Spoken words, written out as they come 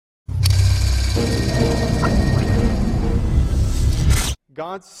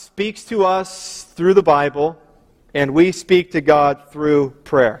God speaks to us through the Bible, and we speak to God through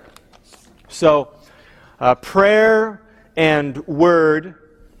prayer. So, prayer and word,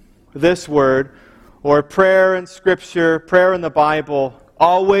 this word, or prayer and Scripture, prayer and the Bible,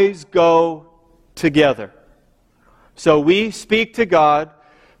 always go together. So we speak to God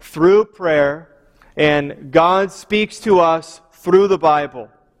through prayer, and God speaks to us through the Bible.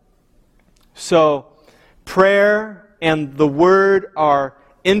 So, prayer and the Word are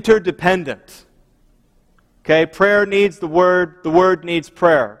interdependent. Okay, prayer needs the Word needs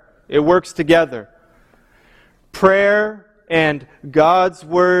prayer. It works together. Prayer and God's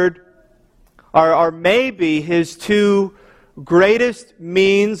Word are maybe His two greatest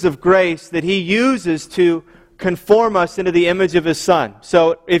means of grace that He uses to conform us into the image of His Son.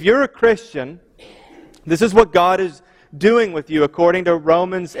 So if you're a Christian, this is what God is doing with you according to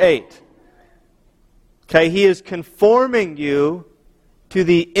Romans 8. Okay, He is conforming you to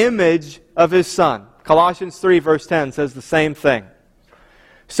the image of His Son. Colossians 3 verse 10 says the same thing.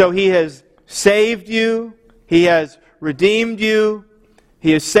 So He has saved you. He has redeemed you.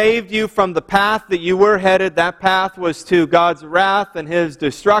 He has saved you from the path that you were headed. That path was to God's wrath and His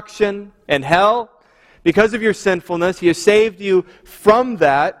destruction and hell. Because of your sinfulness, He has saved you from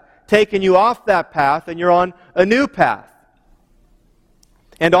that, taken you off that path, and you're on a new path.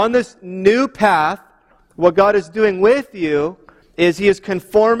 And on this new path, what God is doing with you is He is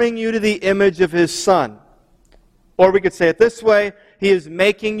conforming you to the image of His Son. Or we could say it this way, He is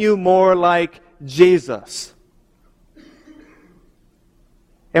making you more like Jesus.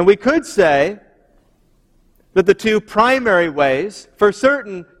 And we could say that the two primary ways, for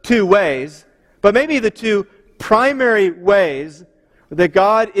certain two ways, but maybe the two primary ways that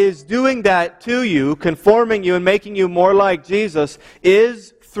God is doing that to you, conforming you and making you more like Jesus,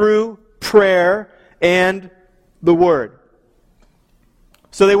 is through prayer and the Word.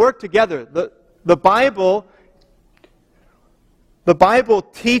 So they work together. The Bible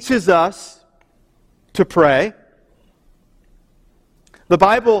teaches us to pray. The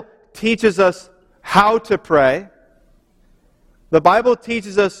Bible teaches us how to pray. The Bible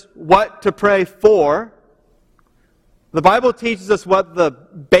teaches us what to pray for. The Bible teaches us what the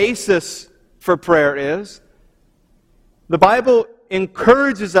basis for prayer is. The Bible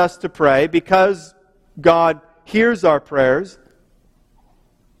encourages us to pray because God hears our prayers.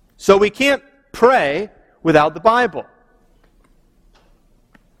 So we can't pray without the Bible.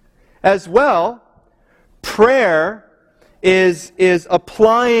 As well, prayer is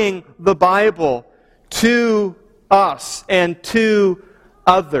applying the Bible to us and to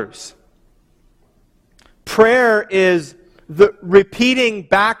others. Prayer is the repeating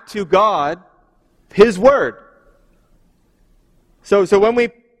back to God His Word. So when we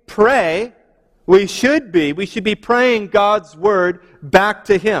pray, we should be praying God's Word back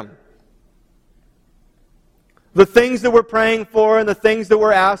to Him. The things that we're praying for and the things that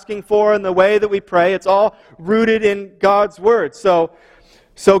we're asking for and the way that we pray, it's all rooted in God's Word. So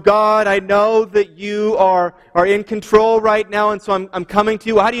God, I know that you are in control right now, and so I'm coming to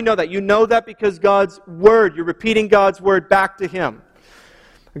you. How do you know that? You know that because God's Word, you're repeating God's Word back to Him.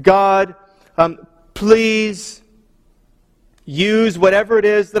 God, please use whatever it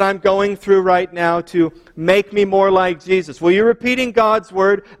is that I'm going through right now to make me more like Jesus. Well, you're repeating God's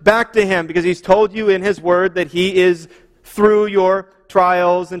Word back to Him because He's told you in His Word that He is, through your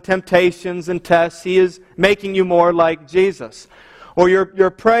trials and temptations and tests, He is making you more like Jesus. Or you're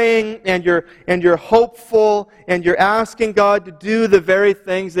praying and you're hopeful and you're asking God to do the very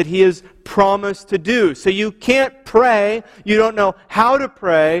things that He has promised to do. So you can't pray, you don't know how to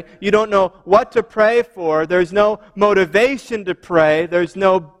pray, you don't know what to pray for, there's no motivation to pray, there's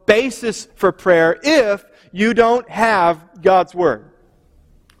no basis for prayer if you don't have God's Word.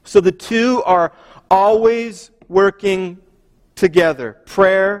 So the two are always working together,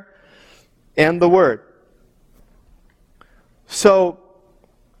 prayer and the Word. So,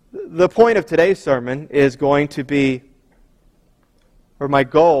 the point of today's sermon is going to be, or my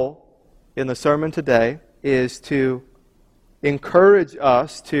goal in the sermon today is to encourage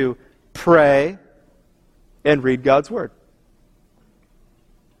us to pray and read God's Word.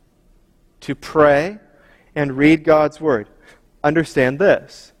 To pray and read God's Word. Understand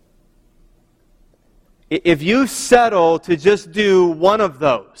this. If you settle to just do one of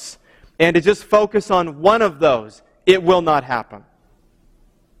those, and to just focus on one of those, it will not happen.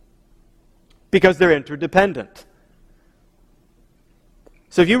 Because they're interdependent.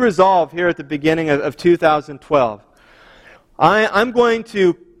 So if you resolve here at the beginning of 2012, I'm going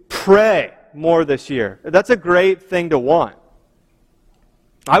to pray more this year. That's a great thing to want.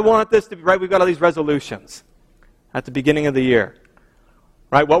 I want this to be right. We've got all these resolutions at the beginning of the year.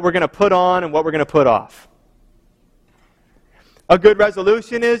 right? What we're going to put on and what we're going to put off. A good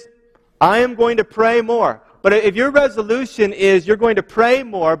resolution is, I am going to pray more. But if your resolution is you're going to pray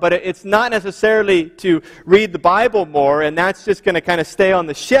more, but it's not necessarily to read the Bible more, and that's just going to kind of stay on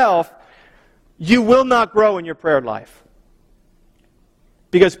the shelf, you will not grow in your prayer life.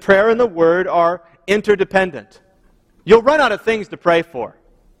 Because prayer and the Word are interdependent. You'll run out of things to pray for.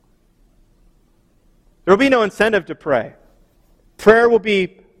 There will be no incentive to pray. Prayer will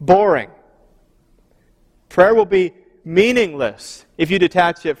be boring. Prayer will be meaningless if you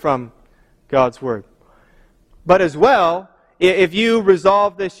detach it from God's Word. But as well, if you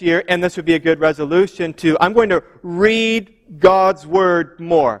resolve this year, and this would be a good resolution to, I'm going to read God's Word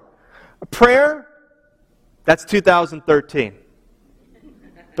more. Prayer, that's 2013.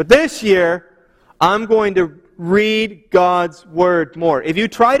 But this year, I'm going to read God's Word more. If you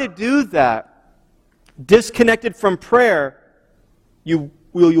try to do that, disconnected from prayer, you'll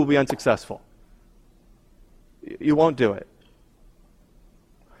be unsuccessful. You won't do it.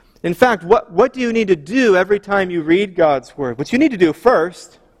 In fact, what do you need to do every time you read God's Word? What you need to do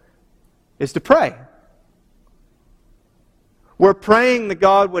first is to pray. We're praying that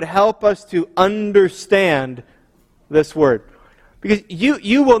God would help us to understand this Word. Because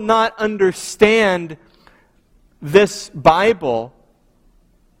you will not understand this Bible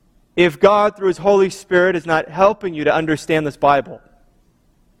if God, through His Holy Spirit, is not helping you to understand this Bible.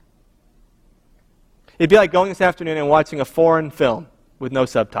 It'd be like going this afternoon and watching a foreign film with no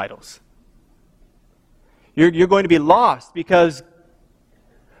subtitles. You're going to be lost because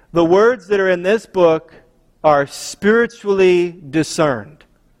the words that are in this book are spiritually discerned.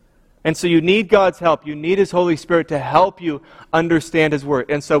 And so you need God's help. You need His Holy Spirit to help you understand His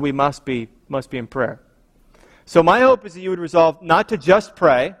Word. And so we must be in prayer. So my hope is that you would resolve not to just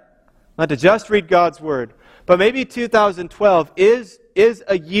pray, not to just read God's Word, but maybe 2012 is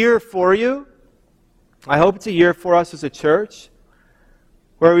a year for you. I hope it's a year for us as a church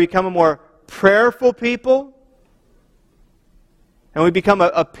where we become a more prayerful people and we become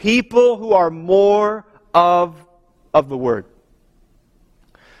a people who are more of the Word.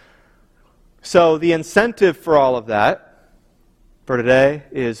 So the incentive for all of that for today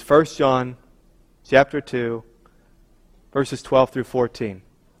is 1 John chapter 2, verses 12 through 14.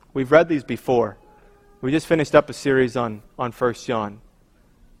 We've read these before. We just finished up a series on 1 John.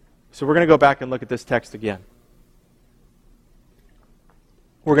 So we're going to go back and look at this text again.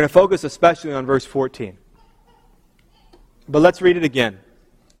 We're going to focus especially on verse 14. But let's read it again.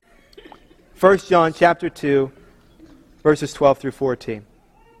 1 John chapter 2, verses 12 through 14.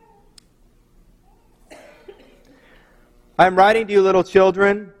 I am writing to you, little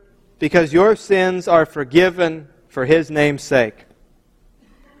children, because your sins are forgiven for His name's sake.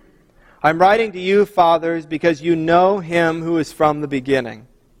 I am writing to you, fathers, because you know Him who is from the beginning.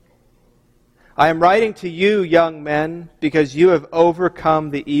 I am writing to you, young men, because you have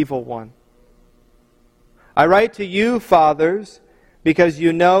overcome the evil one. I write to you, fathers, because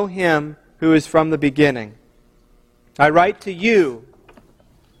you know Him who is from the beginning. I write to you,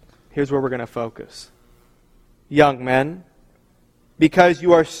 here's where we're going to focus, young men, because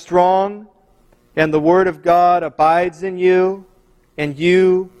you are strong, and the Word of God abides in you, and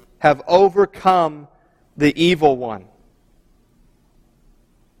you have overcome the evil one.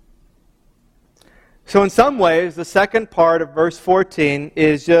 So in some ways, the second part of verse 14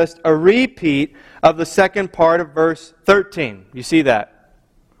 is just a repeat of the second part of verse 13. You see that?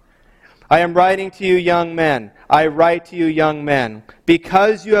 I am writing to you, young men. I write to you, young men,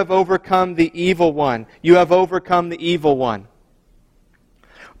 because you have overcome the evil one. You have overcome the evil one.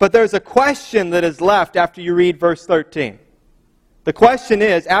 But there's a question that is left after you read verse 13. The question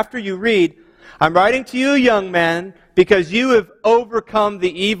is, after you read, I'm writing to you, young men, because you have overcome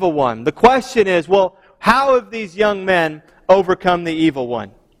the evil one. The question is, well, how have these young men overcome the evil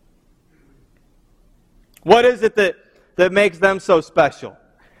one? What is it that makes them so special?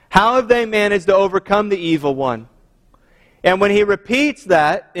 How have they managed to overcome the evil one? And when he repeats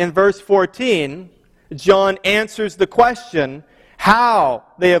that in verse 14, John answers the question, how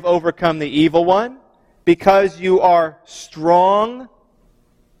they have overcome the evil one? Because you are strong.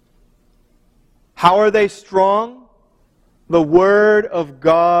 How are they strong? The Word of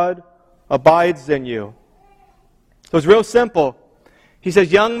God abides in you. So it's real simple. He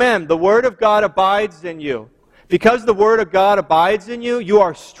says, young men, the Word of God abides in you. Because the Word of God abides in you, you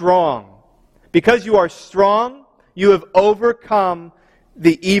are strong. Because you are strong, you have overcome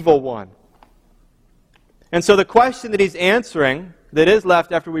the evil one. And so the question that he's answering, that is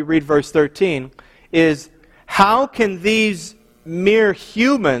left after we read verse 13, is how can these mere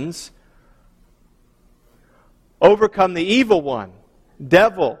humans overcome the evil one?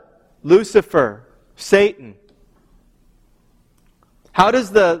 devil, Lucifer, Satan. How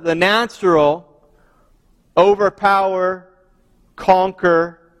does the natural overpower,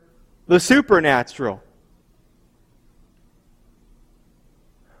 conquer the supernatural?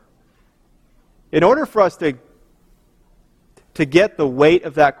 In order for us to get the weight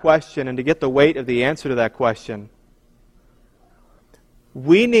of that question and to get the weight of the answer to that question,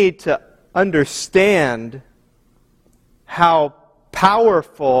 we need to understand how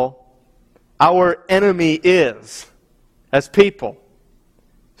powerful our enemy is as people,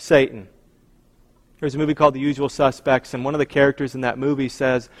 Satan. There's a movie called The Usual Suspects, and one of the characters in that movie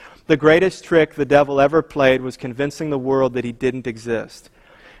says, the greatest trick the devil ever played was convincing the world that he didn't exist.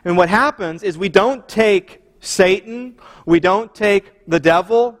 And what happens is we don't take Satan, we don't take the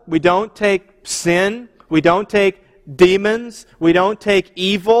devil, we don't take sin, we don't take demons, we don't take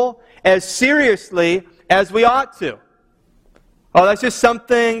evil as seriously as we ought to. Oh, that's just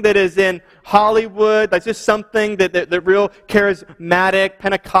something that is in Hollywood. That's just something that real charismatic,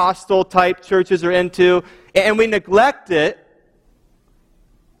 Pentecostal type churches are into. And we neglect it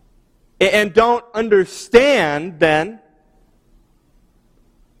and don't understand then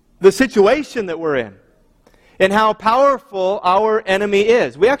the situation that we're in and how powerful our enemy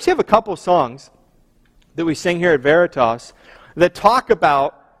is. We actually have a couple songs that we sing here at Veritas that talk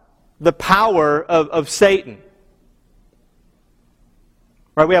about the power of Satan.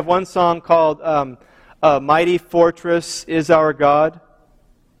 Right, we have one song called "A Mighty Fortress Is Our God."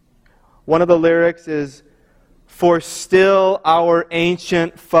 One of the lyrics is, "For still our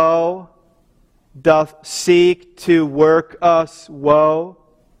ancient foe doth seek to work us woe.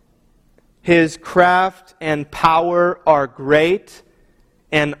 His craft and power are great,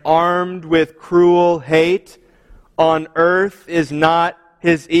 and armed with cruel hate, on earth is not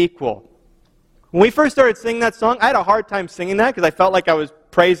his equal." When we first started singing that song, I had a hard time singing that because I felt like I was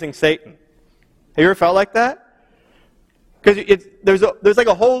praising Satan. Have you ever felt like that? Because there's like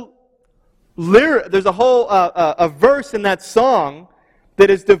a whole lyric, there's a whole a verse in that song that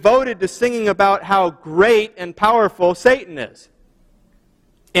is devoted to singing about how great and powerful Satan is.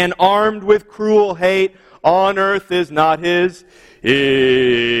 And armed with cruel hate, on earth is not his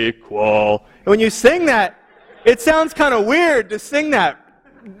equal. And when you sing that, it sounds kind of weird to sing that,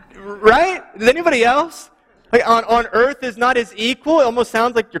 right? Does anybody else? Like on earth is not his equal. It almost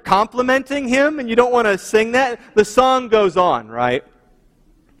sounds like you're complimenting him and you don't want to sing that. The song goes on, right?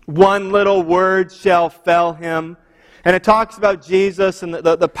 One little word shall fell him. And it talks about Jesus and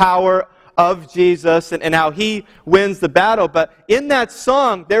the power of Jesus and how he wins the battle. But in that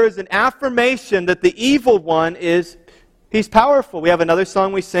song, there is an affirmation that the evil one he's powerful. We have another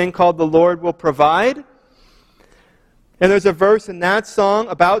song we sing called "The Lord Will Provide." And there's a verse in that song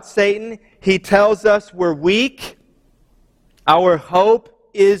about Satan. He tells us we're weak. Our hope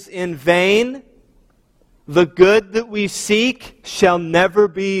is in vain. The good that we seek shall never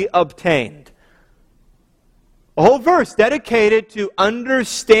be obtained. A whole verse dedicated to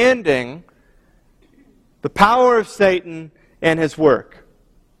understanding the power of Satan and his work.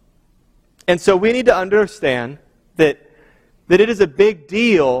 And so we need to understand that it is a big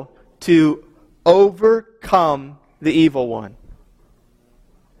deal to overcome the evil one.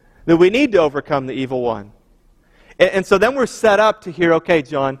 That we need to overcome the evil one. And so then we're set up to hear, okay,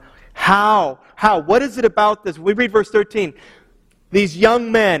 John, how? What is it about this? We read verse 13. These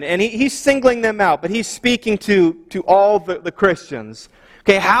young men, and he's singling them out, but he's speaking to all the Christians.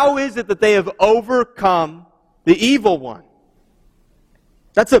 Okay, how is it that they have overcome the evil one?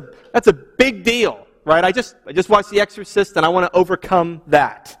 That's a big deal, right? I just watched The Exorcist, and I want to overcome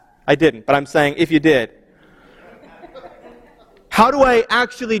that. I didn't, but I'm saying if you did. How do I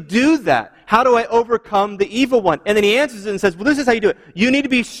actually do that? How do I overcome the evil one? And then he answers it and says, well, this is how you do it. You need to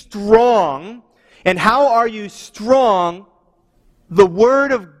be strong. And how are you strong? The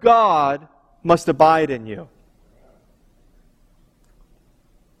Word of God must abide in you.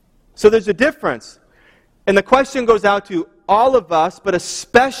 So there's a difference. And the question goes out to all of us, but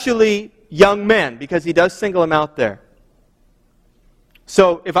especially young men, because he does single them out there.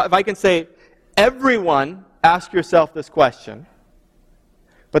 So if I can say, everyone, ask yourself this question.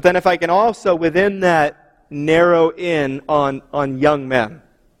 But then if I can also, within that, narrow in on young men.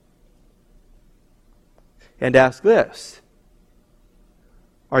 And ask this.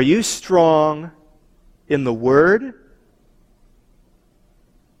 Are you strong in the Word?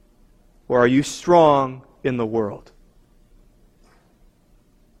 Or are you strong in the world?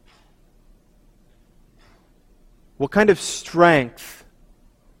 What kind of strength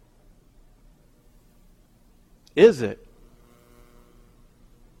is it?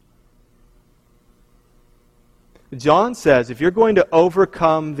 John says if you're going to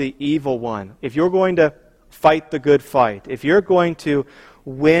overcome the evil one, if you're going to fight the good fight, if you're going to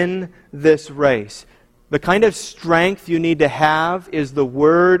win this race, the kind of strength you need to have is the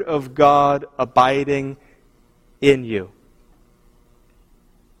Word of God abiding in you.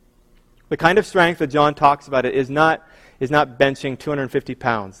 The kind of strength that John talks about is not benching 250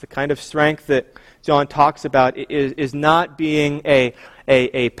 pounds. The kind of strength that John talks about is not being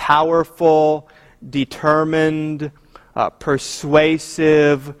a powerful, determined,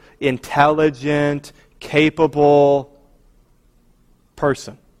 persuasive, intelligent, capable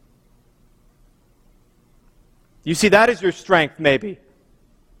person. You see, that is your strength, maybe.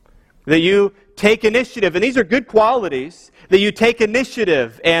 That you take initiative, and these are good qualities, that you take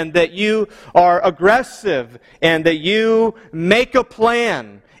initiative, and that you are aggressive, and that you make a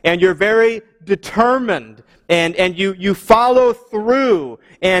plan, and you're very determined, and you follow through.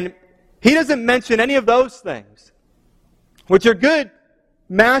 And he doesn't mention any of those things, which are good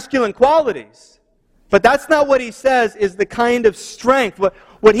masculine qualities. But that's not what he says is the kind of strength.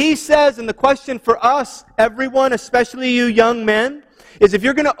 What he says, and the question for us, everyone, especially you young men, is if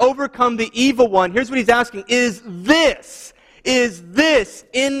you're going to overcome the evil one, here's what he's asking, is this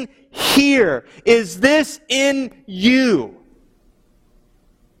in here? Is this in you?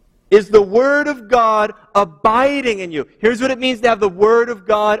 Is the Word of God abiding in you? Here's what it means to have the Word of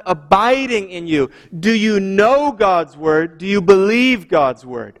God abiding in you. Do you know God's Word? Do you believe God's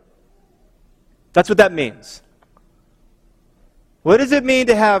Word? That's what that means. What does it mean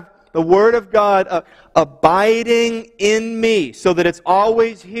to have the Word of God abiding in me, so that it's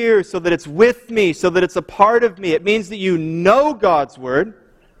always here, so that it's with me, so that it's a part of me? It means that you know God's Word.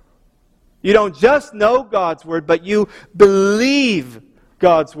 You don't just know God's Word, but you believe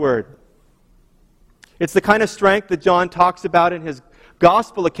God's Word. It's the kind of strength that John talks about in his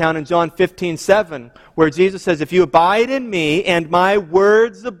Gospel account in John 15:7, where Jesus says, if you abide in me and my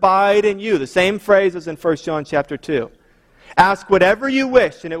words abide in you. The same phrase as in 1 John chapter 2. Ask whatever you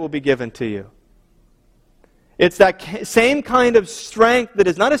wish and it will be given to you. It's that same kind of strength that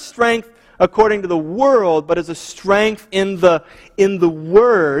is not a strength according to the world, but is a strength in the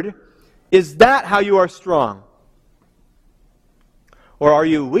Word. Is that how you are strong? Or are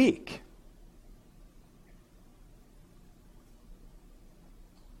you weak?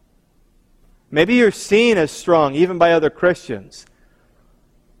 Maybe you're seen as strong even by other Christians.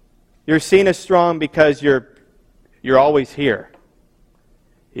 You're seen as strong because you're always here.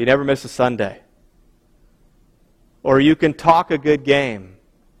 You never miss a Sunday. Or you can talk a good game.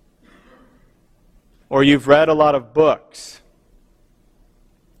 Or you've read a lot of books.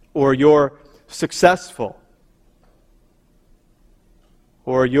 Or you're successful.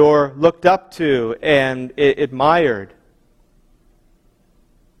 Or you're looked up to and admired.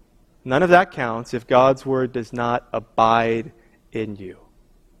 None of that counts if God's Word does not abide in you.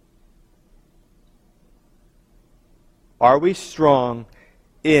 Are we strong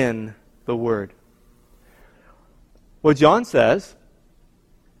in the Word? What John says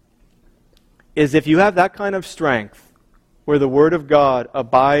is if you have that kind of strength where the Word of God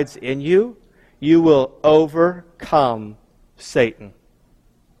abides in you, you will overcome Satan.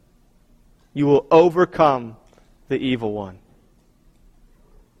 You will overcome the evil one.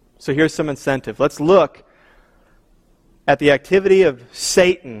 So here's some incentive. Let's look at the activity of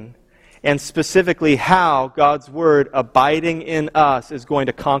Satan and specifically how God's Word abiding in us is going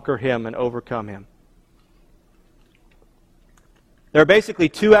to conquer him and overcome him. There are basically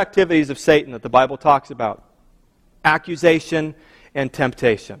two activities of Satan that the Bible talks about: accusation and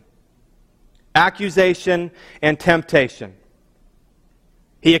temptation. Accusation and temptation.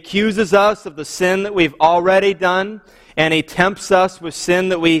 He accuses us of the sin that we've already done, and he tempts us with sin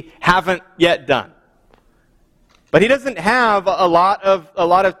that we haven't yet done. But he doesn't have a lot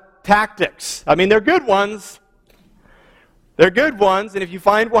of tactics. I mean, they're good ones. They're good ones, and if you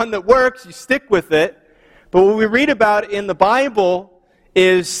find one that works, you stick with it. But what we read about in the Bible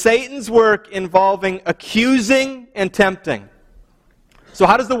is Satan's work involving accusing and tempting. So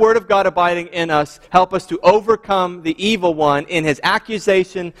how does the Word of God abiding in us help us to overcome the evil one in his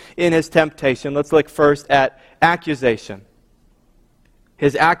accusation, in his temptation? Let's look first at accusation.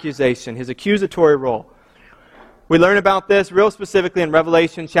 His accusation, his accusatory role. We learn about this real specifically in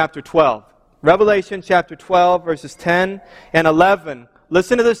Revelation chapter 12. Revelation chapter 12, verses 10 and 11.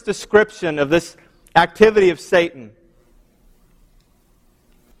 Listen to this description of this activity of Satan.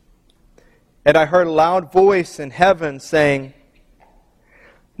 And I heard a loud voice in heaven saying,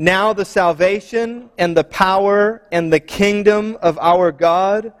 "Now the salvation and the power and the kingdom of our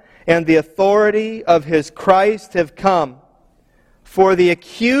God and the authority of his Christ have come. For the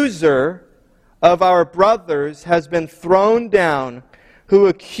accuser of our brothers has been thrown down, who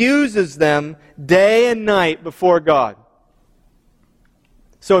accuses them day and night before God.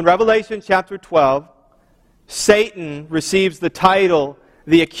 So in Revelation chapter 12, Satan receives the title,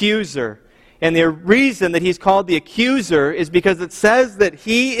 the accuser. And the reason that he's called the accuser is because it says that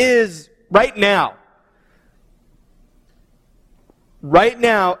he is right now,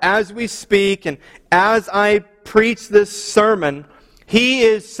 as we speak and as I preach this sermon, he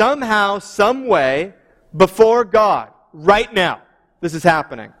is somehow, some way, before God. Right now, this is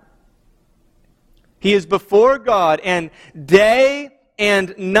happening. He is before God, and day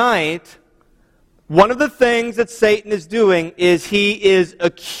and night, one of the things that Satan is doing is he is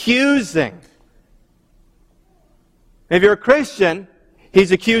accusing. If you're a Christian,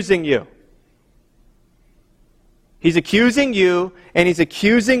 he's accusing you. He's accusing you, and he's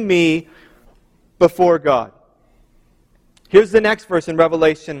accusing me before God. Here's the next verse in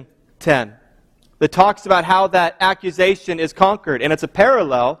Revelation 10 that talks about how that accusation is conquered, and it's a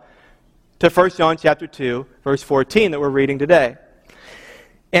parallel to 1 John chapter 2, verse 14 that we're reading today.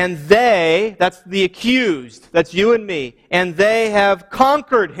 And they, that's the accused, that's you and me, and they have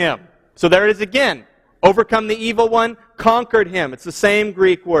conquered him. So there it is again. Overcome the evil one, conquered him. It's the same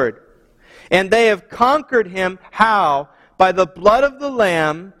Greek word. And they have conquered him, how? By the blood of the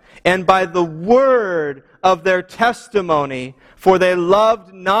Lamb and by the word of their testimony, for they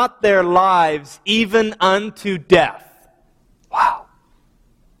loved not their lives even unto death. Wow.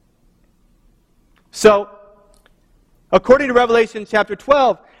 So, according to Revelation chapter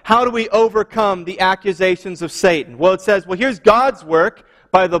 12, how do we overcome the accusations of Satan? Well, it says, here's God's work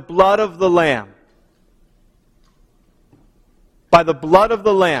by the blood of the Lamb. By the blood of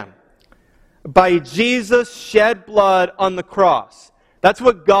the Lamb. By Jesus' shed blood on the cross. That's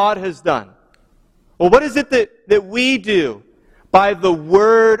what God has done. Well, what is it that we do? By the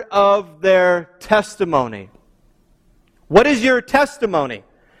word of their testimony. What is your testimony?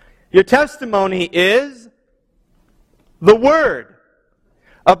 Your testimony is the Word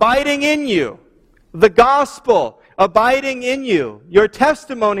abiding in you. The gospel abiding in you. Your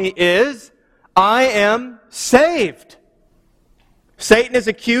testimony is, I am saved. Satan is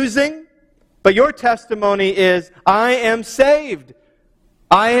accusing, but your testimony is, I am saved.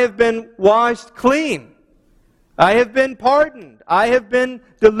 I have been washed clean. I have been pardoned. I have been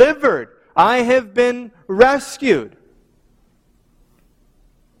delivered. I have been rescued.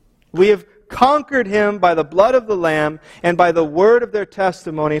 We have conquered him by the blood of the Lamb and by the word of their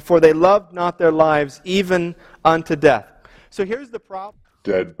testimony, for they loved not their lives even unto death. So here's the problem.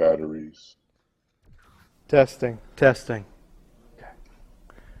 Dead batteries. Testing. Okay.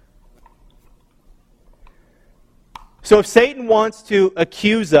 So if Satan wants to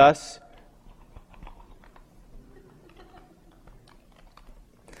accuse us,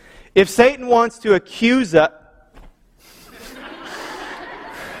 if Satan wants to accuse us,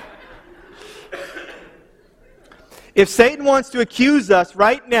 if Satan wants to accuse us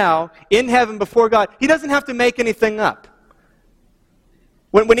right now in heaven before God, he doesn't have to make anything up.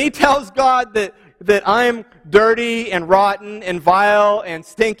 When he tells God that I'm dirty and rotten and vile and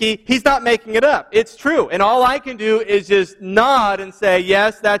stinky, he's not making it up. It's true. And all I can do is just nod and say,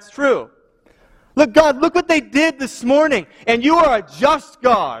 yes, that's true. Look, God, look what they did this morning. And you are a just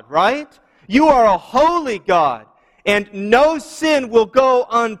God, right? You are a holy God. And no sin will go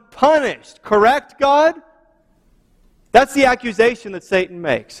unpunished. Correct, God? That's the accusation that Satan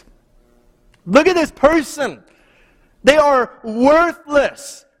makes. Look at this person. They are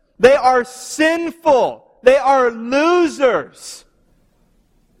worthless. They are sinful. They are losers.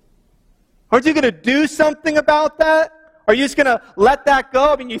 Aren't you going to do something about that? Are you just going to let that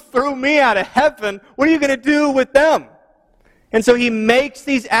go? I mean, you threw me out of heaven. What are you going to do with them? And so he makes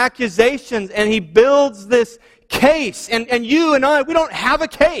these accusations and he builds this case. And you and I, we don't have a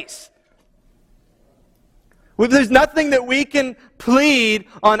case. There's nothing that we can plead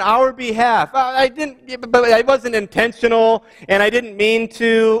on our behalf. It wasn't intentional, and I didn't mean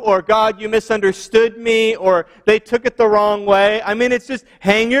to, or God, you misunderstood me, or they took it the wrong way. I mean, it's just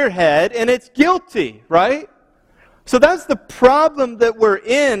hang your head, and it's guilty, right? So that's the problem that we're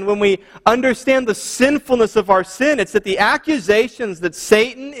in when we understand the sinfulness of our sin. It's that the accusations that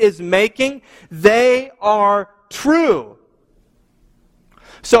Satan is making, they are true.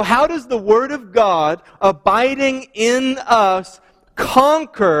 So how does the Word of God abiding in us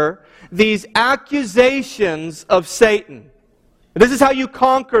conquer these accusations of Satan? This is how you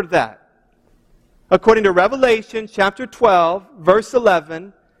conquer that. According to Revelation chapter 12, verse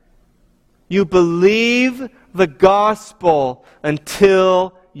 11, you believe the gospel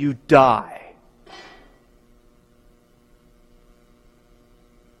until you die.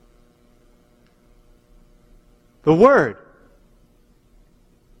 The Word.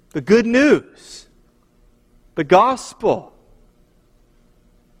 The good news. The gospel.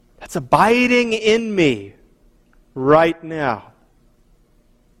 That's abiding in me right now.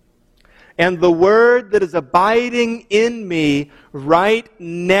 And the Word that is abiding in me right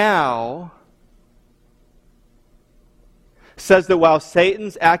now says that while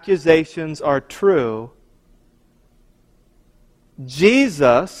Satan's accusations are true,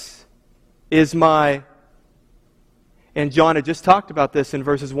 Jesus is my... And John had just talked about this in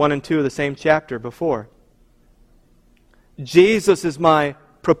verses 1 and 2 of the same chapter before. Jesus is my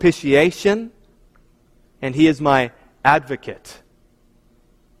propitiation, and He is my advocate.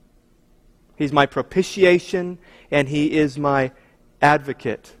 He's my propitiation, and He is my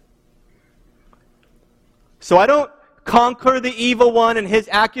advocate. So I don't conquer the evil one and his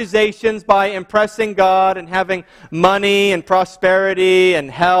accusations by impressing God and having money and prosperity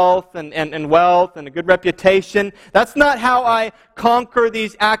and health and wealth and a good reputation. That's not how I conquer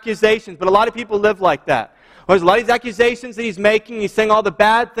these accusations, but a lot of people live like that. Well, there's a lot of these accusations that he's making. He's saying all the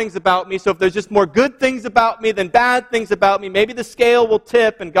bad things about me, so if there's just more good things about me than bad things about me, maybe the scale will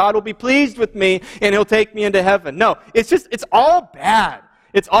tip and God will be pleased with me and He'll take me into heaven. No, it's all bad.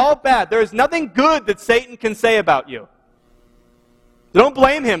 It's all bad. There is nothing good that Satan can say about you. Don't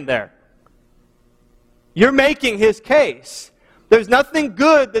blame him there. You're making his case. There's nothing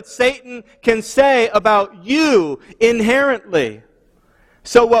good that Satan can say about you inherently.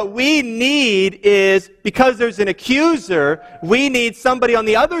 So what we need is, because there's an accuser, we need somebody on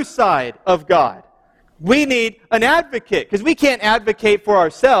the other side of God. We need an advocate, because we can't advocate for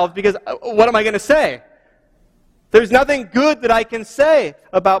ourselves, because what am I going to say? There's nothing good that I can say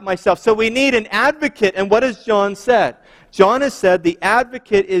about myself. So we need an advocate. And what has John said? John has said the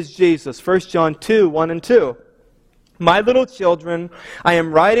advocate is Jesus. 1 John 2, 1 and 2. My little children, I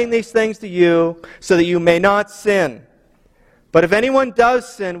am writing these things to you so that you may not sin. But if anyone does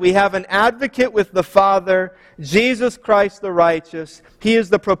sin, we have an advocate with the Father, Jesus Christ the righteous. He is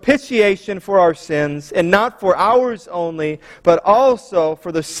the propitiation for our sins, and not for ours only, but also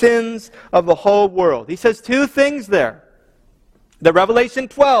for the sins of the whole world. He says two things there. The Revelation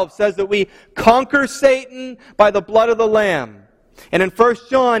 12 says that we conquer Satan by the blood of the Lamb. And in 1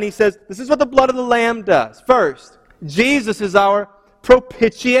 John, he says, this is what the blood of the Lamb does. First, Jesus is our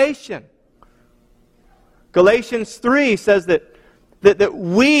propitiation. Galatians 3 says that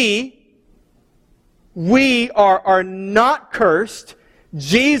we are not cursed.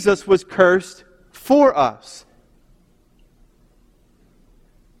 Jesus was cursed for us.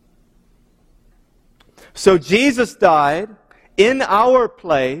 So Jesus died in our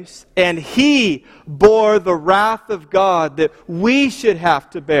place, and He bore the wrath of God that we should have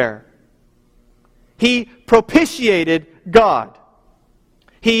to bear. He propitiated God.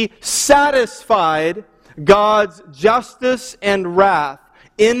 He satisfied God's justice and wrath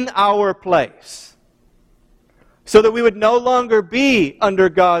in our place, so that we would no longer be under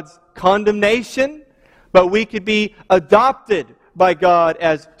God's condemnation, but we could be adopted by God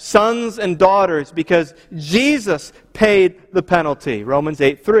as sons and daughters because Jesus paid the penalty. Romans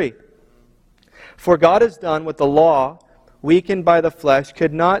 8:3. For God has done what the law, weakened by the flesh,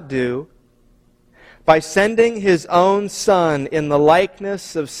 could not do, by sending His own Son in the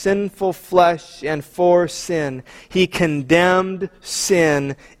likeness of sinful flesh, and for sin, He condemned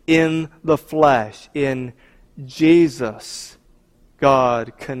sin in the flesh. In Jesus,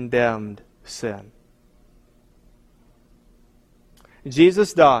 God condemned sin.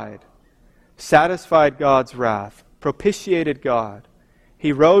 Jesus died, satisfied God's wrath, propitiated God.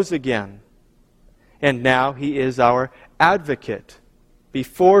 He rose again, and now He is our advocate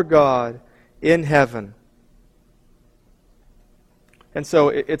before God in heaven. And so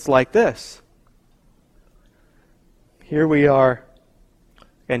it's like this. Here we are,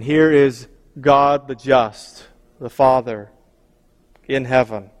 and here is God the just, the Father, in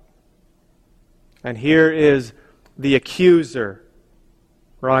heaven. And here is the accuser,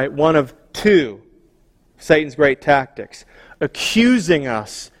 right? One of two, Satan's great tactics, accusing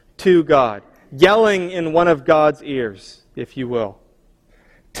us to God, yelling in one of God's ears, if you will,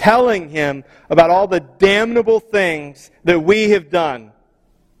 telling Him about all the damnable things that we have done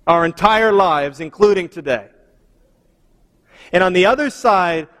our entire lives, including today. And on the other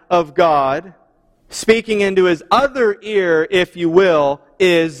side of God, speaking into His other ear, if you will,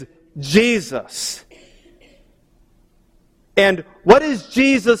 is Jesus. And what is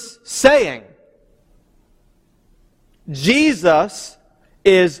Jesus saying? Jesus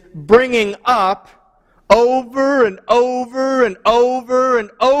is bringing up over and over and over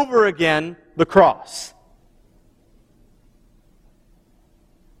and over again the cross.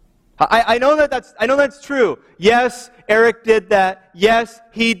 I know that's true. Yes, Eric did that. Yes,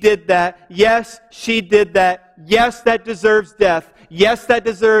 he did that. Yes, she did that. Yes, that deserves death. Yes, that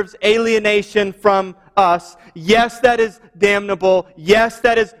deserves alienation from us. Yes, that is damnable. Yes,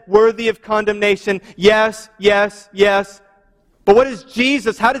 that is worthy of condemnation. Yes, yes, yes. But what is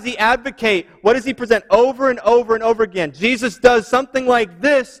Jesus? How does he advocate? What does he present over and over and over again? Jesus does something like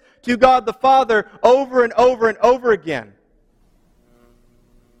this to God the Father over and over and over again.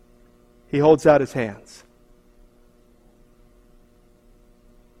 He holds out his hands.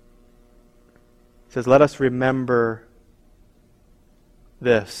 He says, let us remember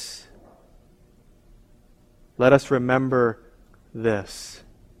this. Let us remember this.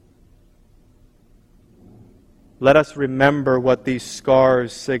 Let us remember what these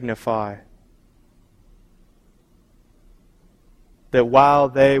scars signify. That while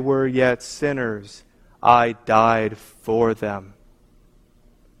they were yet sinners, I died for them.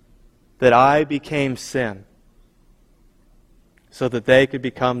 That I became sin so that they could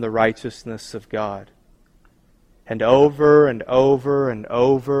become the righteousness of God. And over and over and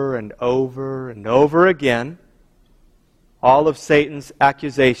over and over and over again, all of Satan's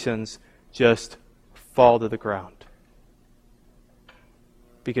accusations just fall to the ground.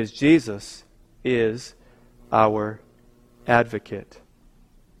 Because Jesus is our advocate.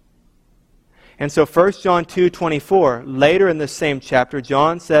 And so 1 John 2:24, later in this same chapter,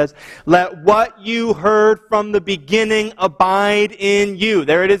 John says, let what you heard from the beginning abide in you.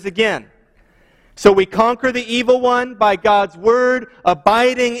 There it is again. So we conquer the evil one by God's word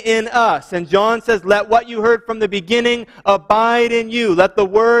abiding in us. And John says, let what you heard from the beginning abide in you. Let the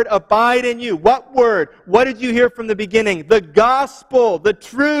word abide in you. What word? What did you hear from the beginning? The gospel, the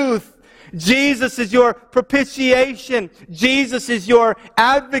truth. Jesus is your propitiation. Jesus is your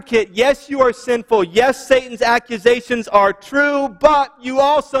advocate. Yes, you are sinful. Yes, Satan's accusations are true, but you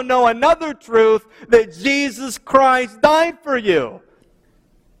also know another truth, that Jesus Christ died for you.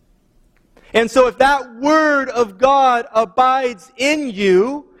 And so if that word of God abides in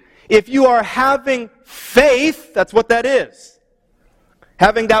you, if you are having faith, that's what that is.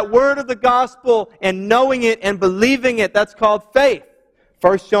 Having that word of the gospel and knowing it and believing it, that's called faith.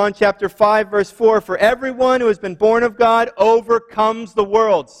 1 John chapter 5, verse 4, for everyone who has been born of God overcomes the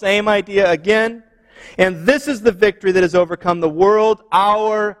world. Same idea again. And this is the victory that has overcome the world,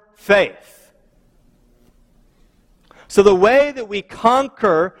 our faith. So the way that we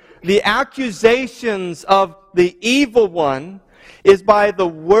conquer the accusations of the evil one is by the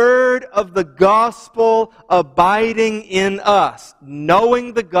word of the gospel abiding in us.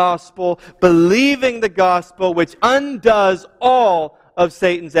 Knowing the gospel, believing the gospel, which undoes all of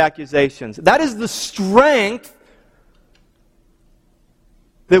Satan's accusations. That is the strength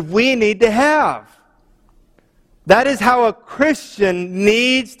that we need to have. That is how a Christian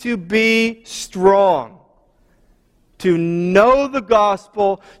needs to be strong. To know the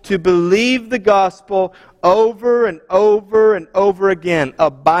gospel, to believe the gospel over and over and over again,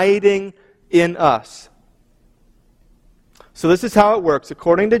 abiding in us. So this is how it works.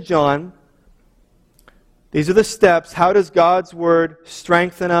 According to John, these are the steps. How does God's word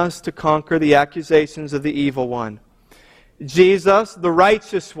strengthen us to conquer the accusations of the evil one? Jesus, the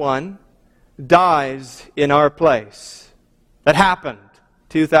righteous one, dies in our place. That happened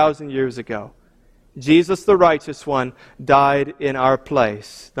 2,000 years ago. Jesus, the righteous one, died in our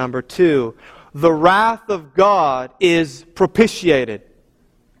place. Number 2, the wrath of God is propitiated.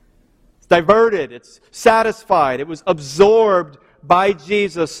 It's diverted. It's satisfied. It was absorbed by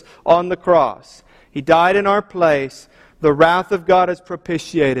Jesus on the cross. He died in our place. The wrath of God is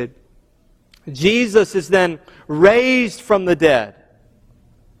propitiated. Jesus is then raised from the dead.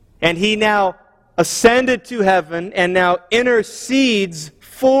 And He now ascended to heaven and now intercedes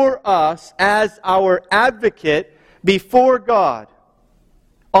for us as our advocate before God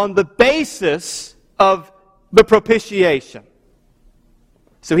on the basis of the propitiation.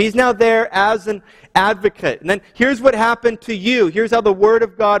 So He's now there as an advocate. And then here's what happened to you. Here's how the Word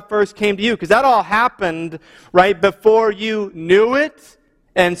of God first came to you. Because that all happened right before you knew it,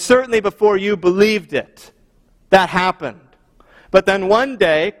 and certainly before you believed it. That happened. But then one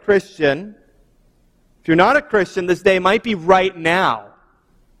day, Christian, if you're not a Christian, this day might be right now.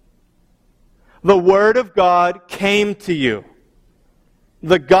 The Word of God came to you.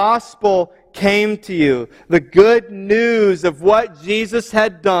 The gospel came to you. The good news of what Jesus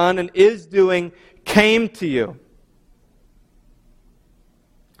had done and is doing came to you.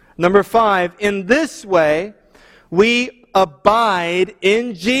 Number 5, in this way, we abide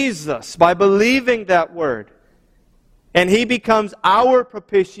in Jesus by believing that word. And He becomes our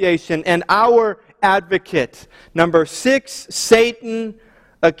propitiation and our advocate. Number 6, Satan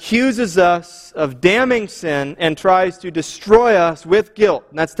accuses us of damning sin and tries to destroy us with guilt.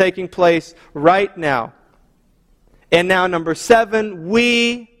 And that's taking place right now. And now, number 7,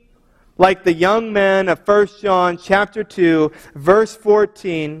 we, like the young men of 1 John chapter 2, verse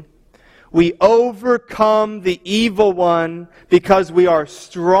 14, we overcome the evil one because we are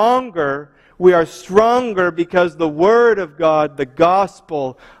stronger. We are stronger because the Word of God, the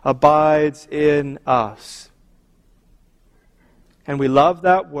gospel, abides in us. And we love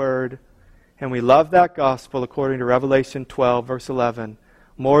that Word, and we love that gospel, according to Revelation 12, verse 11,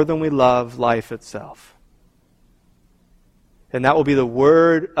 more than we love life itself. And that will be the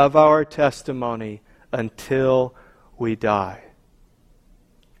word of our testimony until we die.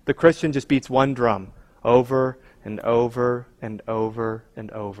 The Christian just beats one drum over and over and over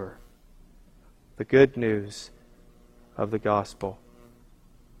and over. The good news of the gospel.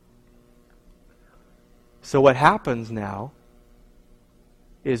 So what happens now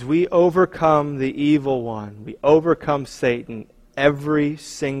is we overcome the evil one. We overcome Satan every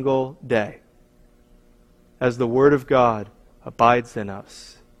single day as the Word of God abides in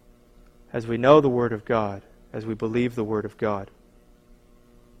us, as we know the Word of God, as we believe the Word of God.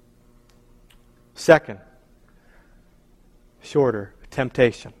 Second, shorter,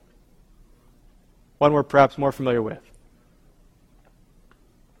 temptation. One we're perhaps more familiar with.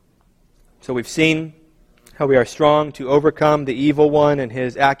 So we've seen how we are strong to overcome the evil one and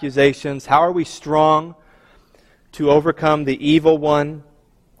his accusations. How are we strong to overcome the evil one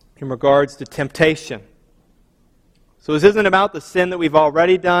in regards to temptation? So this isn't about the sin that we've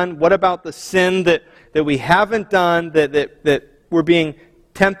already done. What about the sin that we haven't done that we're being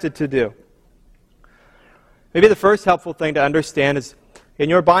tempted to do? Maybe the first helpful thing to understand is in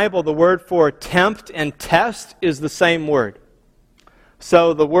your Bible, the word for tempt and test is the same word.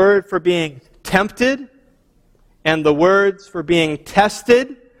 So the word for being tempted and the words for being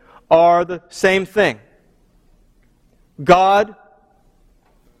tested are the same thing. God,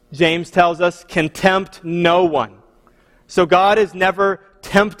 James tells us, can tempt no one. So God is never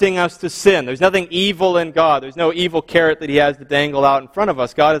tempting us to sin. There's nothing evil in God. There's no evil carrot that He has to dangle out in front of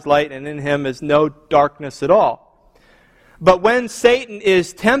us. God is light, and in Him is no darkness at all. But when Satan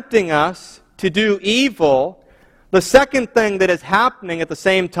is tempting us to do evil, the second thing that is happening at the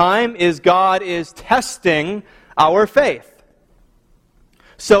same time is God is testing our faith.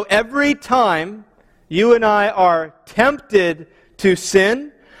 So every time you and I are tempted to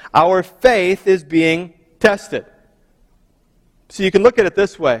sin, our faith is being tested. So you can look at it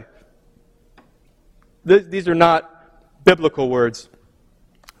this way. These are not biblical words,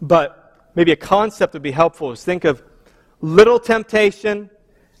 but maybe a concept would be helpful is think of little temptation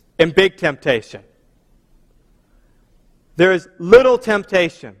and big temptation. There is little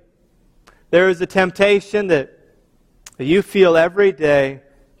temptation. There is a temptation that you feel every day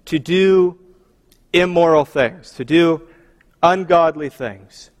to do immoral things, to do ungodly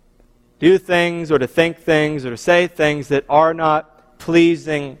things. Do things or to think things or to say things that are not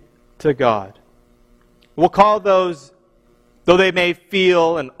pleasing to God. We'll call those, though they may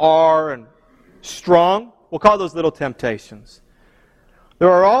feel and are and strong, we'll call those little temptations. There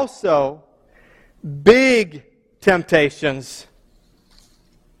are also big temptations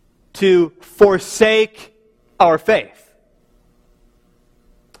to forsake our faith.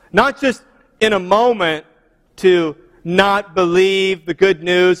 Not just in a moment to not believe the good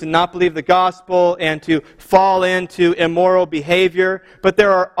news and not believe the gospel and to fall into immoral behavior, but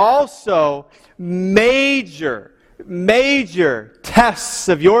there are also major tests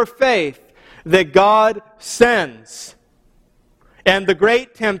of your faith that God sends. And the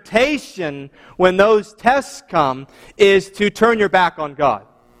great temptation when those tests come is to turn your back on God.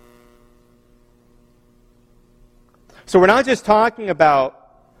 So we're not just talking about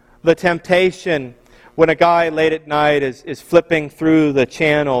the temptation when a guy late at night is flipping through the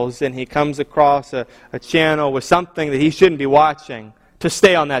channels and he comes across a channel with something that he shouldn't be watching, to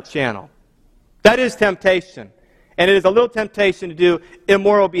stay on that channel. That is temptation. And it is a little temptation to do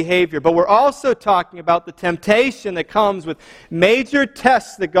immoral behavior. But we're also talking about the temptation that comes with major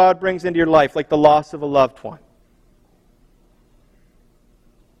tests that God brings into your life, like the loss of a loved one.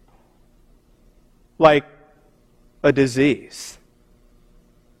 Like a disease.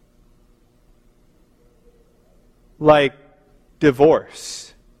 Like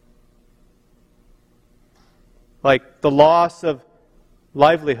divorce. Like the loss of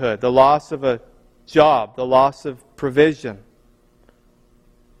livelihood, the loss of a job, the loss of provision.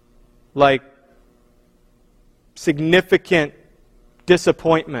 Like significant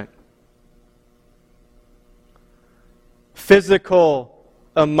disappointment. Physical,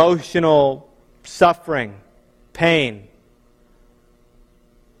 emotional suffering, pain.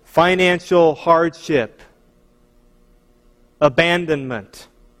 financial hardship, abandonment.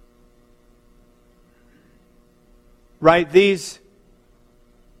 Right? These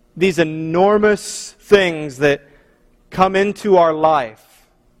enormous things that come into our life.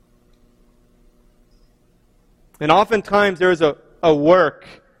 And oftentimes there's a work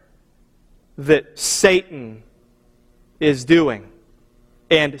that Satan is doing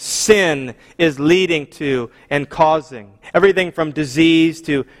and sin is leading to and causing. Everything from disease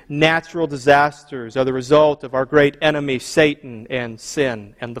to natural disasters are the result of our great enemy Satan and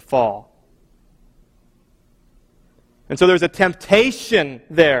sin and the fall. And so there's a temptation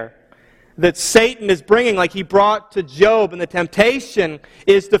there that Satan is bringing, like he brought to Job, and the temptation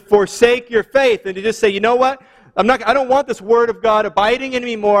is to forsake your faith and to just say, you know what? I don't want this Word of God abiding in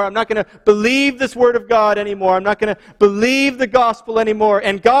me more. I'm not going to believe this Word of God anymore. I'm not going to believe the gospel anymore.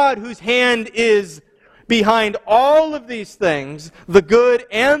 And God, whose hand is behind all of these things, the good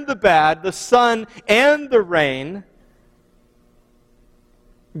and the bad, the sun and the rain,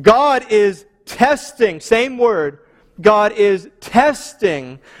 God is testing, same word, God is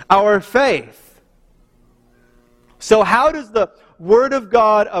testing our faith. So how does the Word of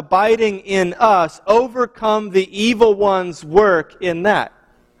God abiding in us overcome the evil one's work in that?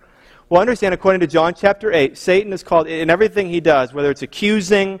 Well, understand, according to John chapter 8, Satan is called, in everything he does, whether it's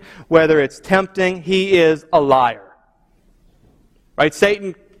accusing, whether it's tempting, he is a liar. Right?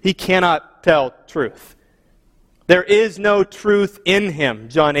 Satan, he cannot tell truth. There is no truth in him,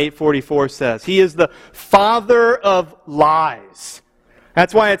 John 8:44 says. He is the father of lies.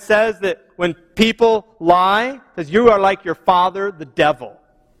 That's why it says that when people lie, it says, you are like your father, the devil.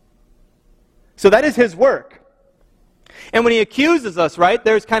 So that is his work. And when he accuses us, right,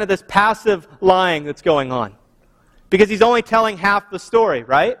 there's kind of this passive lying that's going on. Because he's only telling half the story,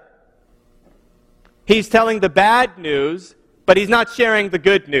 right? He's telling the bad news, but he's not sharing the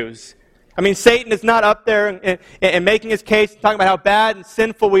good news. I mean, Satan is not up there and making his case, talking about how bad and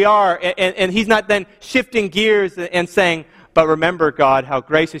sinful we are, and he's not then shifting gears and saying, but remember, God, how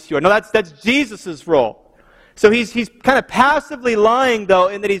gracious you are. No, that's Jesus' role. So he's kind of passively lying, though,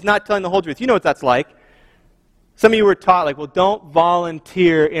 in that he's not telling the whole truth. You know what that's like. Some of you were taught, like, well, don't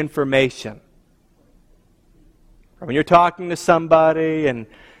volunteer information. Or when you're talking to somebody, and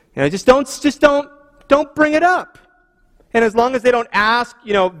just don't bring it up. And as long as they don't ask,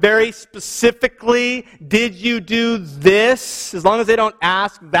 very specifically, did you do this? As long as they don't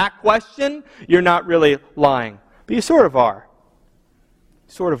ask that question, you're not really lying. But you sort of are.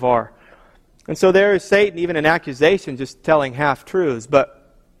 Sort of are. And so there is Satan, even in accusation, just telling half-truths.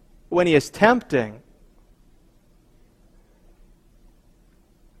 But when he is tempting,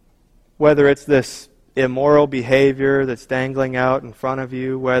 whether it's this immoral behavior that's dangling out in front of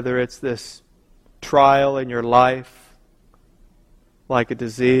you, whether it's this trial in your life, like a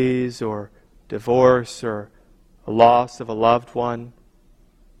disease or divorce or a loss of a loved one,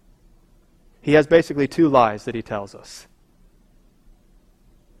 he has basically two lies that he tells us.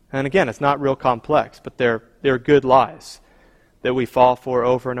 And again, it's not real complex, but they're good lies that we fall for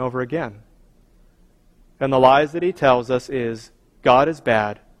over and over again. And the lies that he tells us is God is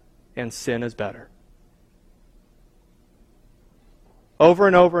bad and sin is better. Over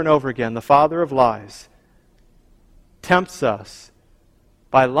and over and over again, the father of lies tempts us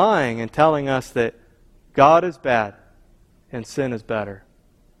by lying and telling us that God is bad and sin is better.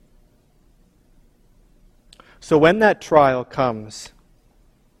 So when that trial comes,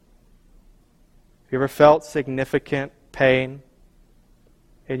 have you ever felt significant pain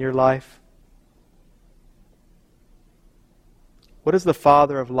in your life? What is the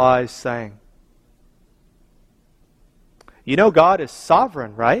father of lies saying? You know God is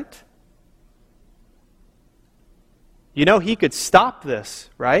sovereign, right? You know he could stop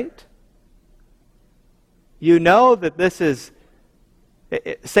this, right? You know that this is...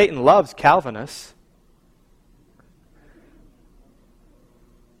 Satan loves Calvinists.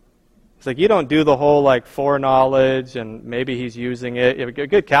 It's like, you don't do the whole foreknowledge and maybe he's using it. If a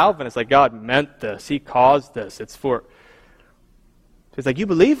good Calvinist, God meant this. He caused this. It's like, you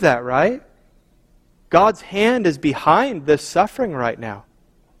believe that, right? God's hand is behind this suffering right now.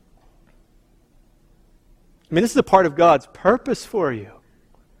 I mean, this is a part of God's purpose for you.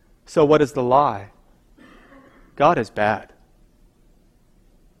 So what is the lie? God is bad.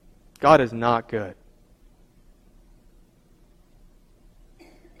 God is not good.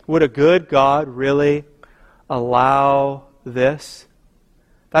 Would a good God really allow this?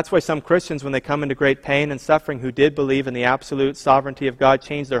 That's why some Christians, when they come into great pain and suffering, who did believe in the absolute sovereignty of God,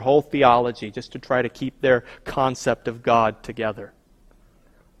 change their whole theology just to try to keep their concept of God together.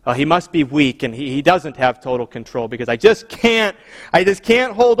 He must be weak, and he doesn't have total control, because I just can't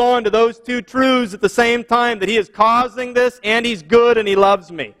hold on to those two truths at the same time, that he is causing this and he's good and he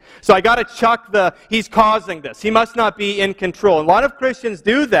loves me. So I got to chuck he's causing this. He must not be in control. And a lot of Christians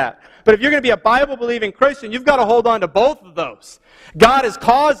do that. But if you're going to be a Bible-believing Christian, you've got to hold on to both of those. God is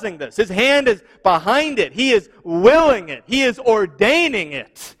causing this. His hand is behind it. He is willing it. He is ordaining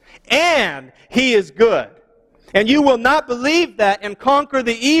it. And he is good. And you will not believe that and conquer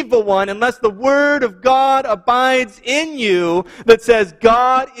the evil one unless the Word of God abides in you that says,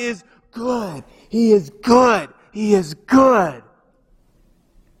 God is good. He is good. He is good.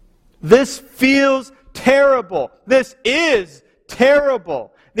 This feels terrible. This is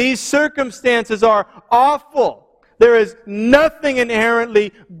terrible. These circumstances are awful. There is nothing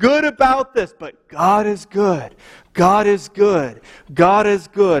inherently good about this, but God is good. God is good. God is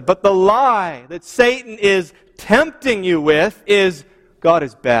good. But the lie that Satan is tempting you with is God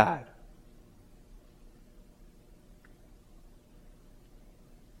is bad.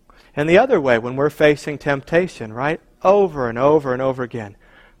 And the other way, when we're facing temptation, right? Over and over and over again,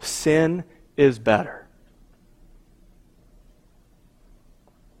 sin is better.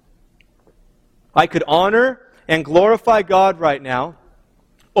 I could honor and glorify God right now,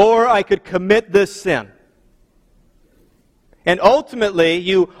 or I could commit this sin. And ultimately,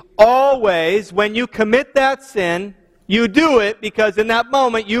 you always, when you commit that sin, you do it because in that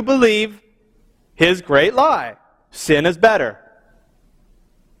moment you believe his great lie. Sin is better.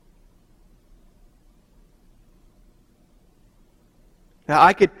 Now,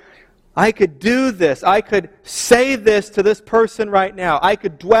 I could do this. I could say this to this person right now. I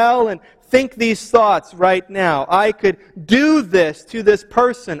could dwell and think these thoughts right now. I could do this to this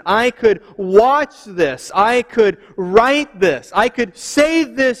person. I could watch this. I could write this. I could say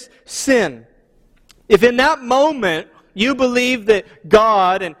this sin. If in that moment you believe that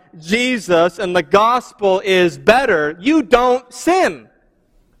God and Jesus and the gospel is better, you don't sin.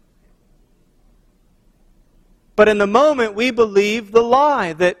 But in the moment, we believe the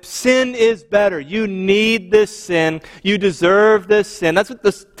lie that sin is better. You need this sin. You deserve this sin. That's what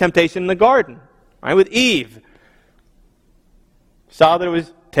the temptation in the garden, right? With Eve. Saw that it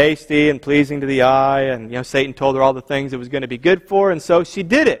was tasty and pleasing to the eye, and Satan told her all the things it was going to be good for, and so she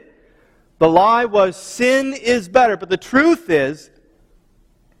did it. The lie was sin is better, but the truth is,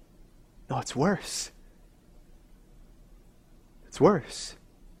 no, it's worse. It's worse.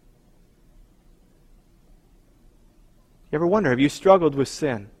 You ever wonder, have you struggled with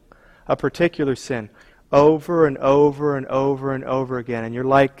sin, a particular sin, over and over and over and over again? And you're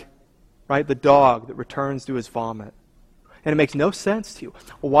like, right, the dog that returns to his vomit. And it makes no sense to you.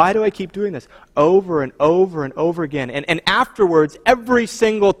 Why do I keep doing this over and over and over again? And afterwards, every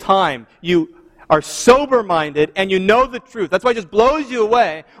single time, you are sober-minded and you know the truth. That's why it just blows you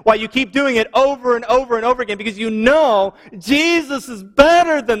away why you keep doing it over and over and over again, because you know Jesus is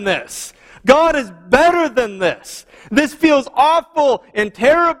better than this. God is better than this. This feels awful and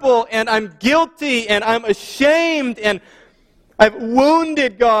terrible, and I'm guilty, and I'm ashamed, and I've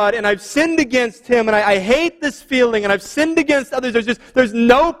wounded God, and I've sinned against Him, and I hate this feeling, and I've sinned against others. There's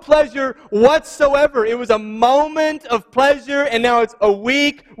no pleasure whatsoever. It was a moment of pleasure, and now it's a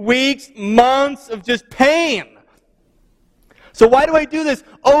week, weeks, months of just pain. So why do I do this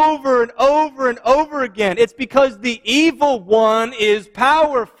over and over and over again? It's because the evil one is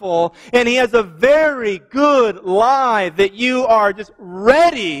powerful, and he has a very good lie that you are just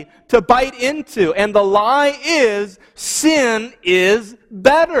ready to bite into. And the lie is, sin is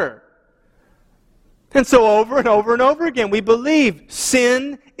better. And so over and over and over again, we believe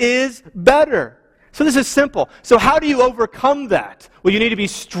sin is better. So this is simple. So how do you overcome that? Well, you need to be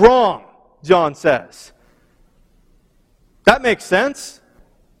strong, John says. That makes sense.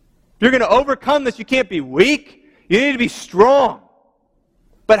 If you're going to overcome this, you can't be weak. You need to be strong.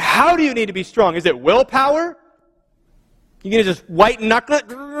 But how do you need to be strong? Is it willpower? You're going to just white knuckle it?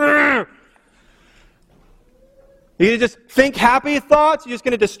 You're going to just think happy thoughts? You're just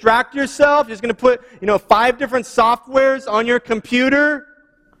going to distract yourself? You're just going to put, 5 different softwares on your computer?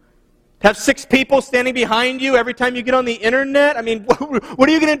 Have 6 people standing behind you every time you get on the internet? I mean, what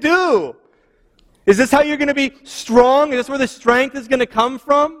are you going to do? Is this how you're going to be strong? Is this where the strength is going to come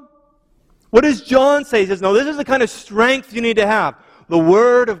from? What does John say? He says, no, this is the kind of strength you need to have. The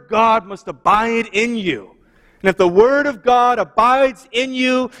Word of God must abide in you. And if the Word of God abides in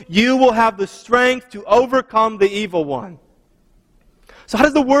you, you will have the strength to overcome the evil one. So how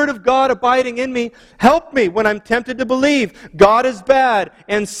does the Word of God abiding in me help me when I'm tempted to believe God is bad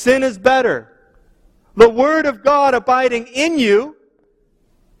and sin is better? The Word of God abiding in you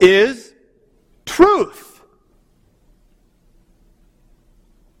is truth.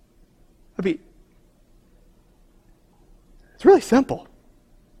 It's really simple.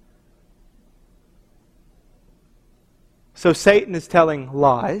 So Satan is telling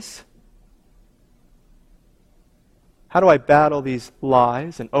lies. How do I battle these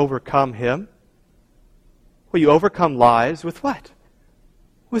lies and overcome him? Well, you overcome lies with what?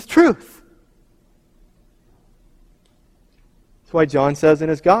 With truth. That's why John says in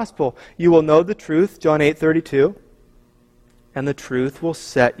his gospel, you will know the truth, John 8:32, and the truth will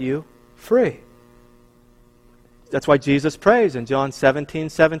set you free. That's why Jesus prays in John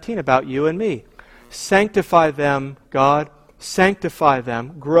 17:17 about you and me. Sanctify them, God, sanctify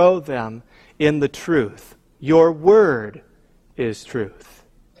them, grow them in the truth. Your word is truth.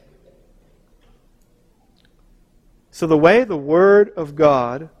 So the way the Word of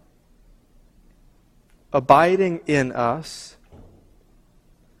God abiding in us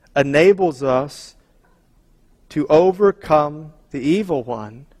enables us to overcome the evil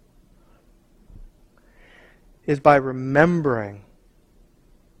one is by remembering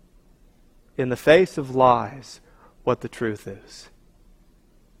in the face of lies what the truth is.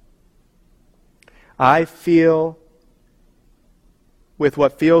 I feel with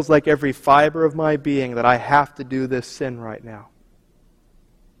what feels like every fiber of my being that I have to do this sin right now.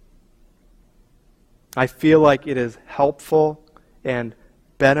 I feel like it is helpful and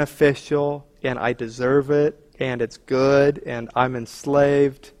beneficial and I deserve it and it's good and I'm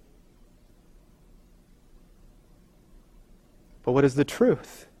enslaved. But what is the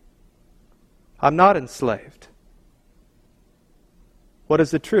truth? I'm not enslaved. What is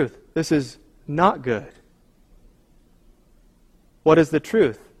the truth? This is not good. What is the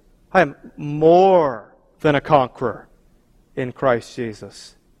truth? I am more than a conqueror in Christ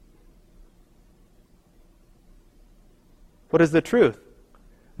Jesus. What is the truth?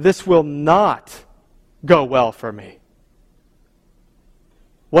 This will not go well for me.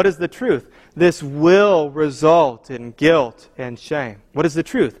 What is the truth? This will result in guilt and shame. What is the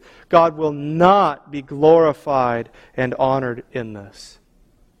truth? God will not be glorified and honored in this.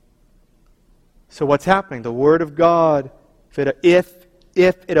 So what's happening? The Word of God, if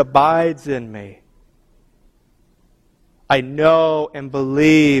it abides in me, I know and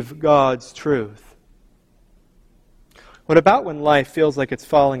believe God's truth. What about when life feels like it's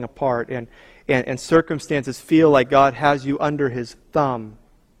falling apart and circumstances feel like God has you under His thumb?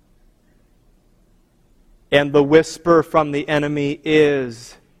 And the whisper from the enemy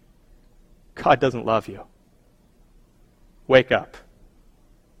is, God doesn't love you. Wake up.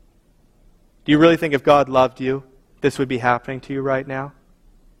 Do you really think if God loved you, this would be happening to you right now?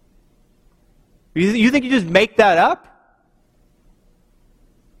 You think you just make that up?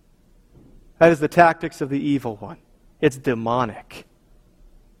 That is the tactics of the evil one. It's demonic.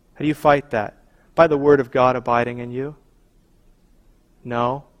 How do you fight that? By the Word of God abiding in you?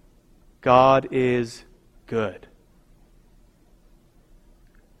 No. God is good.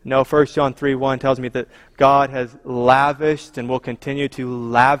 No, 1 John 3:1 tells me that God has lavished and will continue to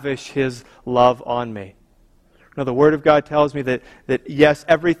lavish His love on me. No, the Word of God tells me that yes,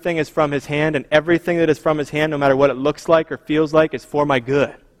 everything is from His hand, and everything that is from His hand, no matter what it looks like or feels like, is for my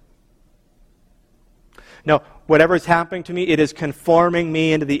good. No, whatever is happening to me, it is conforming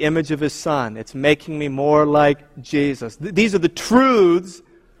me into the image of His Son. It's making me more like Jesus. These are the truths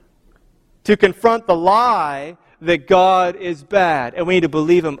to confront the lie that God is bad. And we need to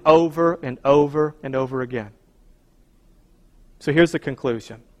believe Him over and over and over again. So here's the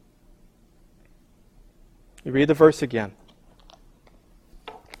conclusion. You read the verse again.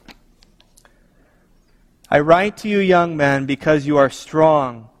 I write to you, young men, because you are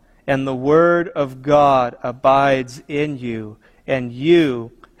strong, and the word of God abides in you, and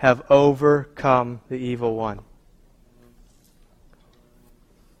you have overcome the evil one.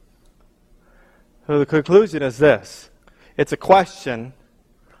 So the conclusion is this. It's a question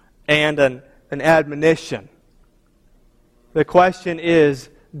and an admonition. The question is,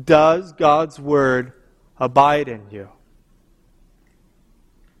 does God's Word abide in you?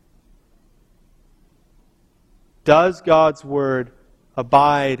 Does God's Word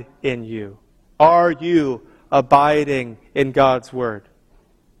abide in you? Are you abiding in God's Word?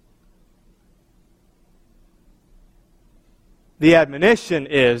 The admonition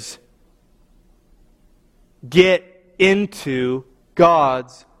is, get into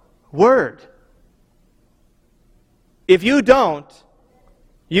God's Word. If you don't,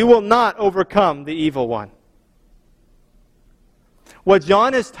 you will not overcome the evil one. What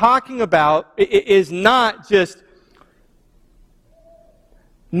John is talking about is not just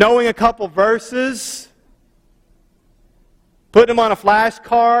knowing a couple verses, putting them on a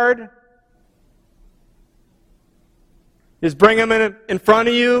flashcard, just bring them in front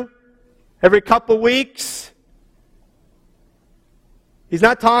of you, every couple weeks. He's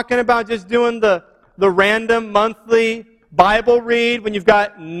not talking about just doing the random monthly Bible read when you've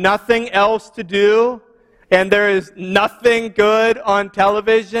got nothing else to do and there is nothing good on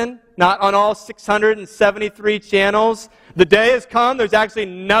television, not on all 673 channels. The day has come, there's actually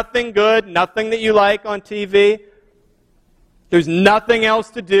nothing good, nothing that you like on TV. There's nothing else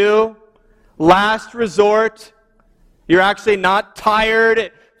to do. Last resort. You're actually not tired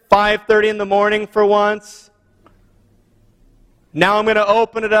at 5:30 in the morning for once. Now I'm going to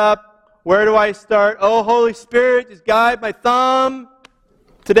open it up. Where do I start? Oh, Holy Spirit, just guide my thumb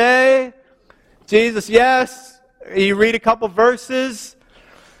today. Jesus, yes. You read a couple verses.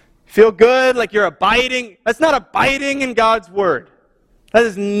 Feel good, like you're abiding. That's not abiding in God's Word. That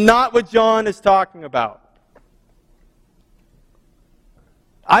is not what John is talking about.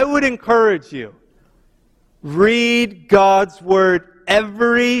 I would encourage you, read God's Word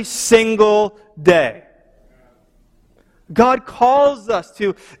every single day. God calls us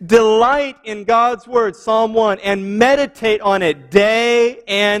to delight in God's Word, Psalm 1, and meditate on it day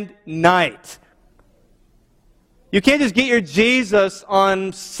and night. You can't just get your Jesus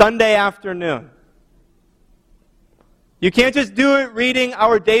on Sunday afternoon. You can't just do it reading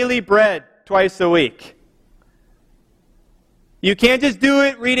Our Daily Bread twice a week. You can't just do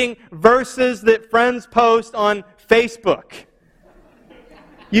it reading verses that friends post on Facebook.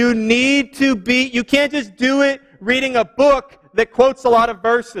 You can't just do it reading a book that quotes a lot of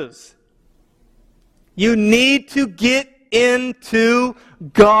verses. You need to get into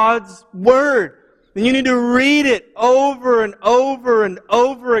God's Word. And you need to read it over and over and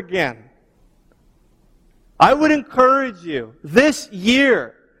over again. I would encourage you this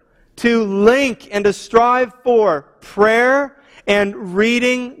year to link and to strive for prayer and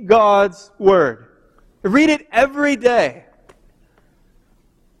reading God's Word. Read it every day.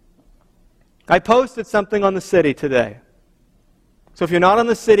 I posted something on the City today. So if you're not on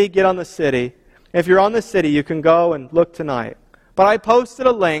the City, get on the City. If you're on the City, you can go and look tonight. But I posted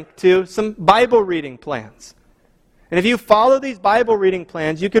a link to some Bible reading plans. And if you follow these Bible reading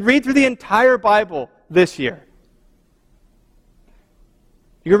plans, you could read through the entire Bible this year.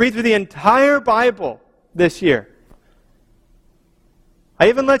 You could read through the entire Bible this year. I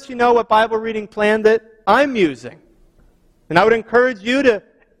even let you know what Bible reading plan that I'm using. And I would encourage you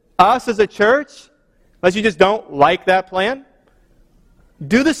us as a church, unless you just don't like that plan,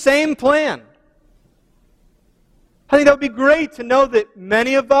 do the same plan. I think that would be great to know that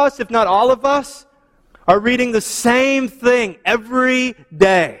many of us, if not all of us, are reading the same thing every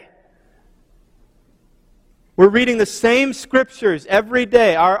day. We're reading the same scriptures every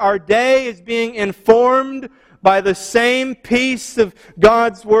day. Our day is being informed by the same piece of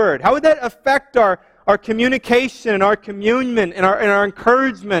God's Word. How would that affect our communication and our communion and our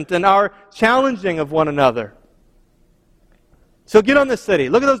encouragement and our challenging of one another? So get on the City.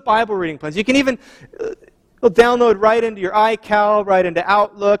 Look at those Bible reading plans. You can even download right into your iCal, right into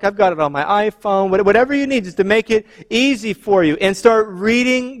Outlook. I've got it on my iPhone. Whatever you need just to make it easy for you. And start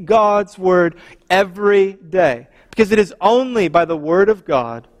reading God's Word every day. Because it is only by the Word of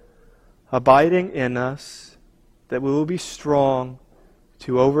God abiding in us that we will be strong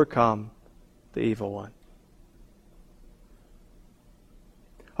to overcome the evil one.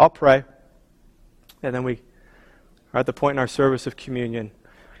 I'll pray. And then we are at the point in our service of communion.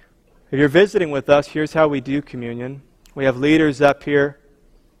 If you're visiting with us, here's how we do communion. We have leaders up here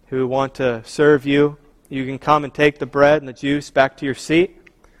who want to serve you. You can come and take the bread and the juice back to your seat.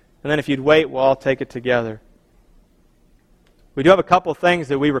 And then if you'd wait, we'll all take it together. We do have a couple things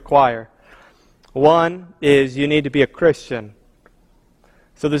that we require. One is you need to be a Christian.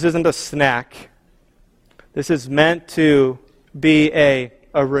 So this isn't a snack. This is meant to be a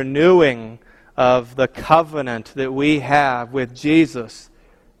renewing of the covenant that we have with Jesus.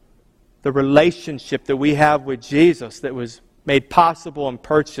 The relationship that we have with Jesus that was made possible and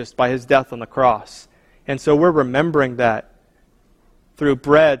purchased by His death on the cross. And so we're remembering that through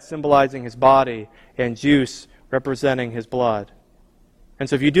bread symbolizing His body and juice representing His blood. And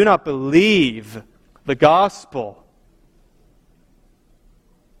so if you do not believe the gospel,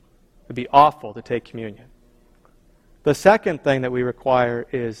 it would be awful to take communion. The second thing that we require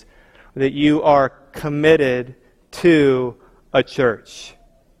is that you are committed to a church.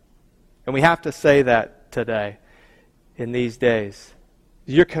 And we have to say that today, in these days.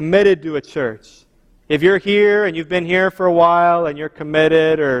 You're committed to a church. If you're here and you've been here for a while and you're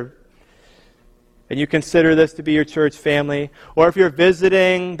committed and you consider this to be your church family, or if you're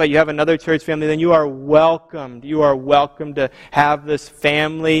visiting but you have another church family, then you are welcomed. You are welcome to have this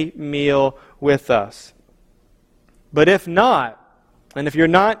family meal with us. But if not, and if you're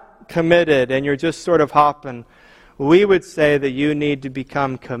not committed and you're just sort of hopping, we would say that you need to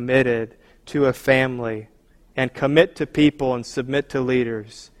become committed to a family and commit to people and submit to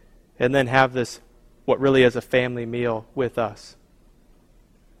leaders and then have this, what really is a family meal with us.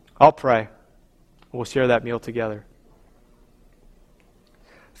 I'll pray. We'll share that meal together.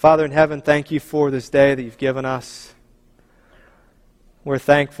 Father in heaven, thank you for this day that you've given us. We're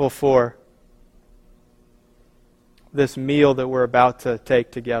thankful for this meal that we're about to take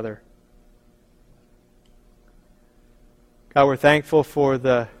together. God, we're thankful for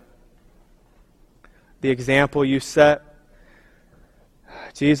the example you set,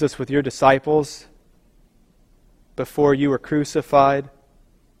 Jesus, with your disciples before you were crucified.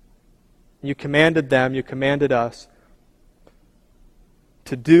 You commanded them, you commanded us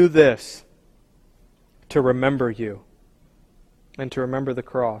to do this, to remember you, and to remember the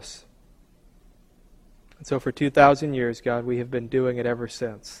cross. And so for 2,000 years, God, we have been doing it ever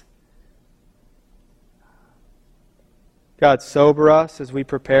since. God, sober us as we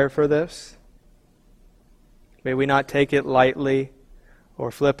prepare for this. May we not take it lightly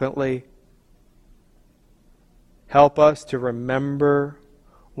or flippantly. Help us to remember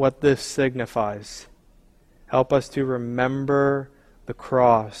what this signifies. Help us to remember the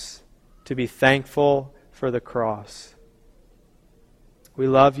cross, to be thankful for the cross. We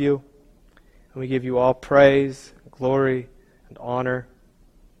love you, and we give you all praise, glory, and honor.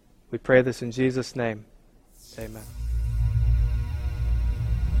 We pray this in Jesus' name. Amen.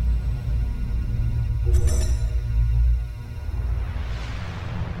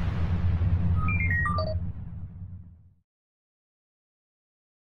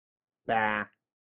 Bah.